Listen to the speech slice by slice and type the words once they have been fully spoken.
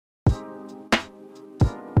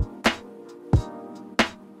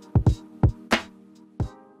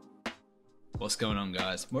What's going on,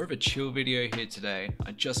 guys? More of a chill video here today.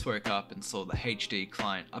 I just woke up and saw the HD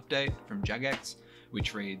client update from Jagex,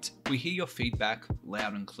 which reads, "We hear your feedback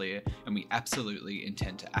loud and clear, and we absolutely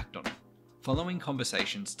intend to act on it." Following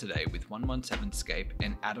conversations today with 117scape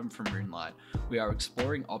and Adam from Runelite, we are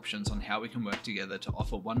exploring options on how we can work together to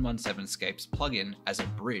offer 117scape's plugin as a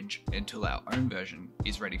bridge until our own version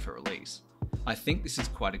is ready for release. I think this is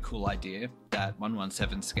quite a cool idea that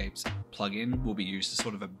 117scape's plugin will be used as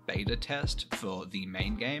sort of a beta test for the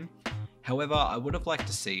main game. However, I would have liked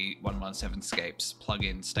to see 117scape's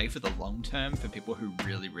plugin stay for the long term for people who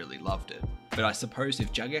really loved it. But I suppose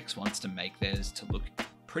if Jagex wants to make theirs to look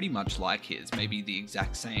pretty much like his, maybe the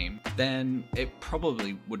exact same, then it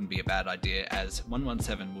probably wouldn't be a bad idea, as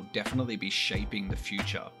 117 will definitely be shaping the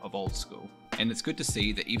future of old school. And it's good to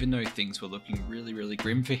see that even though things were looking really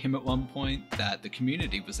grim for him at one point, that the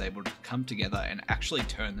community was able to come together and actually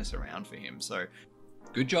turn this around for him. So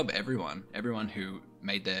good job everyone who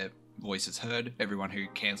made their voices heard, everyone who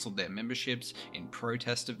cancelled their memberships in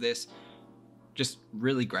protest of this. Just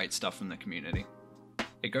really great stuff from the community.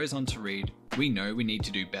 It goes on to read, "We know we need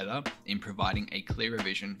to do better in providing a clearer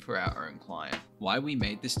vision for our own client, why we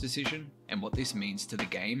made this decision, and what this means to the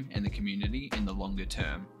game and the community in the longer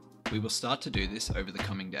term. We will start to do this over the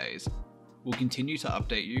coming days. We'll continue to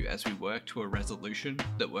update you as we work to a resolution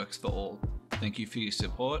that works for all. Thank you for your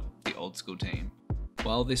support, the old school team."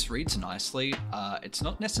 While this reads nicely, it's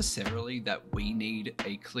not necessarily that we need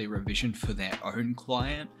a clearer vision for their own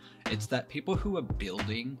client. It's that people who are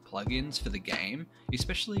building plugins for the game,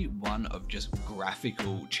 especially one of just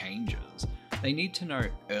graphical changes, they need to know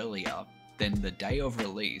earlier than the day of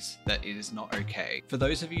release that it is not okay. For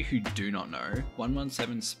those of you who do not know,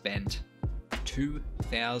 117 spent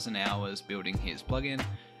 2,000 hours building his plugin.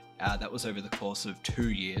 That was over the course of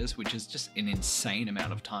 2 years, which is just an insane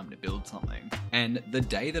amount of time to build something. And the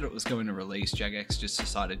day that it was going to release, Jagex just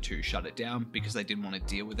decided to shut it down because they didn't want to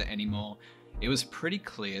deal with it anymore. It was pretty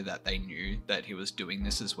clear that they knew that he was doing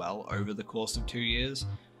this as well over the course of 2 years.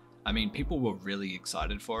 I mean, people were really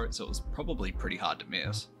excited for it, so it was probably pretty hard to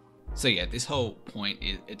miss. So yeah, this whole point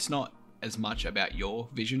it's not as much about your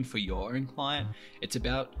vision for your own client, it's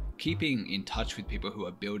about keeping in touch with people who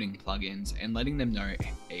are building plugins and letting them know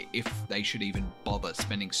if they should even bother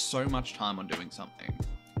spending so much time on doing something,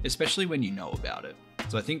 especially when you know about it.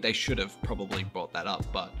 So I think they should have probably brought that up,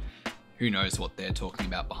 but who knows what they're talking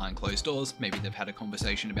about behind closed doors. Maybe they've had a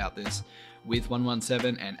conversation about this with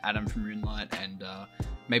 117 and Adam from Runelite, and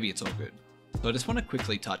maybe it's all good. So I just want to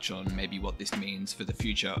quickly touch on maybe what this means for the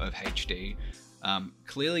future of HD.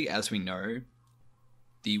 Clearly, as we know,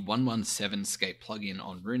 the 117scape plugin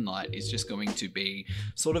on Runelite is just going to be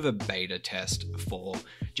sort of a beta test for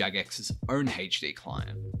Jagex's own HD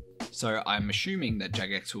client. So I'm assuming that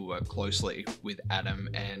Jagex will work closely with Adam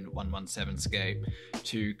and 117scape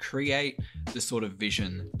to create the sort of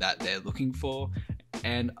vision that they're looking for,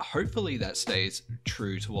 and hopefully that stays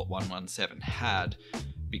true to what 117 had,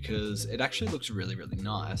 because it actually looks really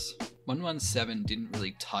nice. 117 didn't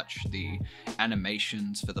really touch the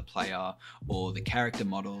animations for the player or the character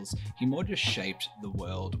models. He more just shaped the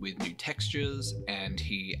world with new textures, and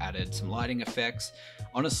he added some lighting effects.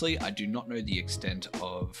 Honestly, I do not know the extent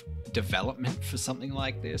of development for something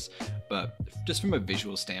like this, but just from a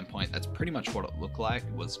visual standpoint, that's pretty much what it looked like.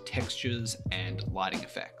 It was textures and lighting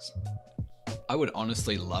effects. I would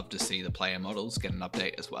honestly love to see the player models get an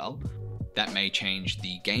update as well. That may change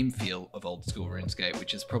the game feel of old school RuneScape,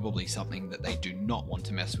 which is probably something that they do not want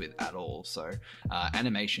to mess with at all. So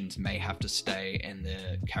animations may have to stay, and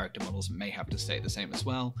the character models may have to stay the same as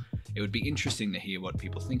well. It would be interesting to hear what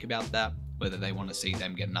people think about that, whether they want to see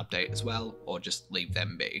them get an update as well, or just leave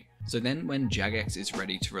them be. So then when Jagex is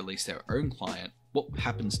ready to release their own client, what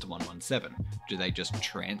happens to 117? Do they just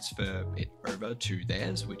transfer it over to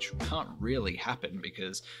theirs, which can't really happen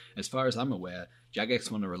because, as far as I'm aware,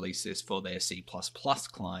 Jagex want to release this for their C++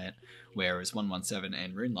 client, whereas 117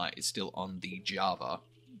 and Runelite is still on the Java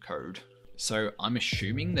code. So I'm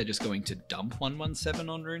assuming they're just going to dump 117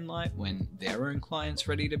 on Runelite when their own client's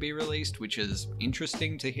ready to be released, which is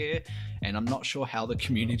interesting to hear, and I'm not sure how the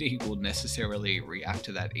community will necessarily react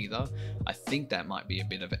to that either. I think that might be a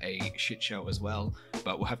bit of a shit show as well,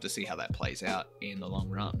 but we'll have to see how that plays out in the long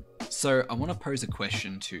run. So I want to pose a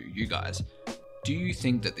question to you guys. Do you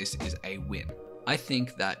think that this is a win? I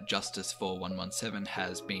think that justice for 117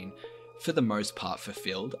 has been, for the most part,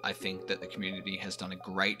 fulfilled. I think that the community has done a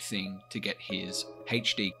great thing to get his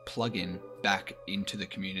HD plugin back into the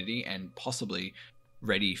community and possibly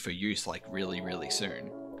ready for use like really soon.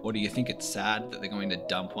 Or do you think it's sad that they're going to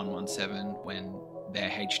dump 117 when their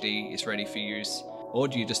HD is ready for use? Or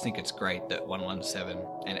do you just think it's great that 117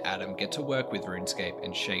 and Adam get to work with RuneScape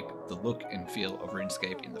and shape the look and feel of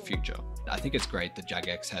RuneScape in the future? I think it's great that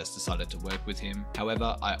Jagex has decided to work with him.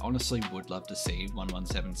 However, I honestly would love to see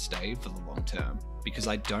 117 stay for the long term, because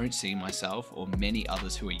I don't see myself or many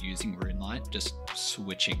others who are using Runelite just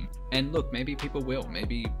switching. And look, maybe people will.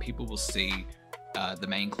 Maybe people will see the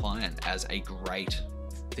main client as a great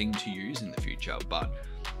thing to use in the future, but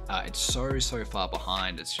it's so far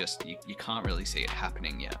behind. It's just you can't really see it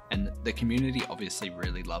happening yet, and the community obviously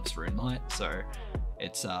really loves Runelite, so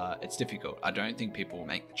it's difficult. I don't think people will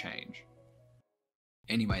make the change.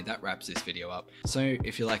 Anyway, that wraps this video up. So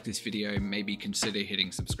if you like this video, maybe consider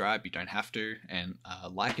hitting subscribe. You don't have to, and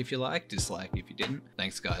like if you like, dislike if you didn't.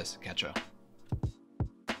 Thanks guys, catch ya.